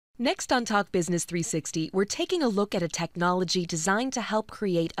Next on Talk Business 360, we're taking a look at a technology designed to help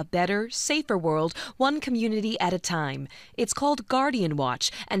create a better, safer world, one community at a time. It's called Guardian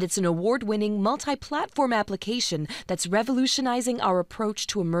Watch, and it's an award-winning multi-platform application that's revolutionizing our approach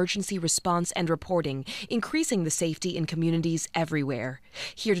to emergency response and reporting, increasing the safety in communities everywhere.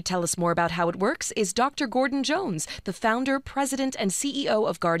 Here to tell us more about how it works is Dr. Gordon Jones, the founder, president, and CEO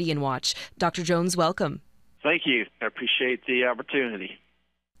of Guardian Watch. Dr. Jones, welcome. Thank you. I appreciate the opportunity.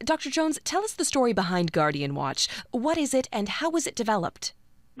 Dr. Jones, tell us the story behind Guardian Watch. What is it and how was it developed?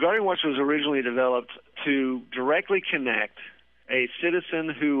 Guardian Watch was originally developed to directly connect a citizen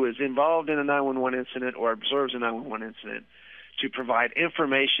who is involved in a 911 incident or observes a 911 incident to provide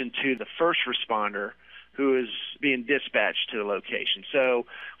information to the first responder who is being dispatched to the location. So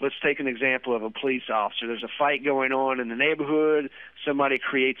let's take an example of a police officer. There's a fight going on in the neighborhood. Somebody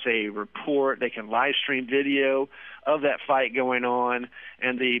creates a report. They can live stream video of that fight going on,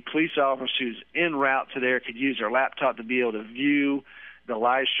 and the police officer who's en route to there could use their laptop to be able to view the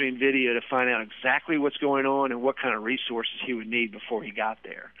live stream video to find out exactly what's going on and what kind of resources he would need before he got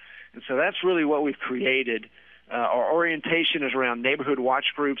there. And so that's really what we've created. Our orientation is around neighborhood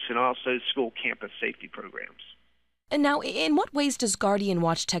watch groups and also school campus safety programs. And now, in what ways does Guardian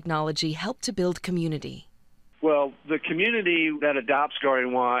Watch technology help to build community? Well, the community that adopts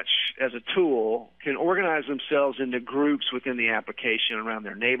Guardian Watch as a tool can organize themselves into groups within the application around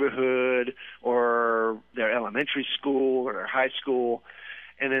their neighborhood or their elementary school or their high school.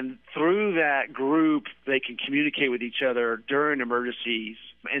 And then through that group, they can communicate with each other during emergencies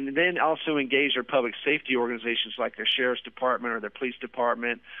and then also engage their public safety organizations like their sheriff's department or their police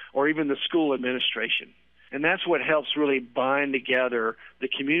department or even the school administration. And that's what helps really bind together the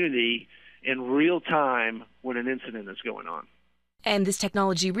community in real time when an incident is going on. And this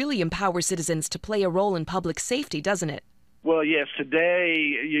technology really empowers citizens to play a role in public safety, doesn't it? Well, yes.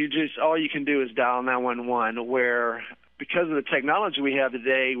 Today, all you can do is dial 911, where because of the technology we have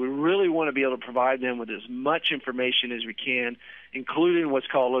today, we really want to be able to provide them with as much information as we can, including what's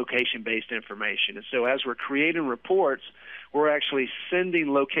called location-based information. And so as we're creating reports, we're actually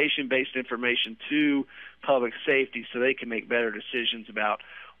sending location-based information to public safety so they can make better decisions about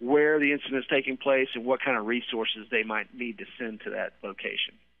where the incident is taking place and what kind of resources they might need to send to that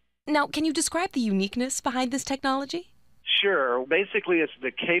location. Now, can you describe the uniqueness behind this technology? Sure. Basically, it's the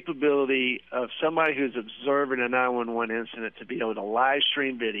capability of somebody who's observing a 911 incident to be able to live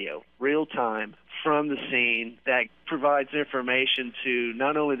stream video, real time, from the scene that provides information to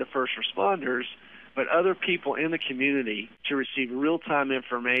not only the first responders, but other people in the community to receive real-time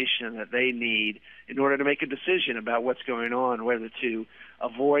information that they need in order to make a decision about what's going on, whether to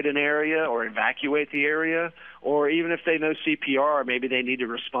avoid an area or evacuate the area, or even if they know CPR, maybe they need to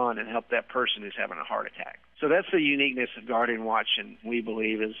respond and help that person who's having a heart attack. So that's the uniqueness of Guardian Watch, and we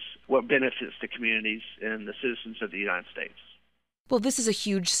believe is what benefits the communities and the citizens of the United States. Well, this is a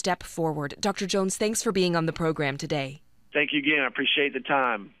huge step forward. Dr. Jones, thanks for being on the program today. Thank you again. I appreciate the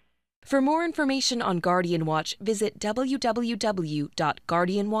time. For more information on Guardian Watch, visit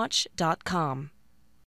www.guardianwatch.com.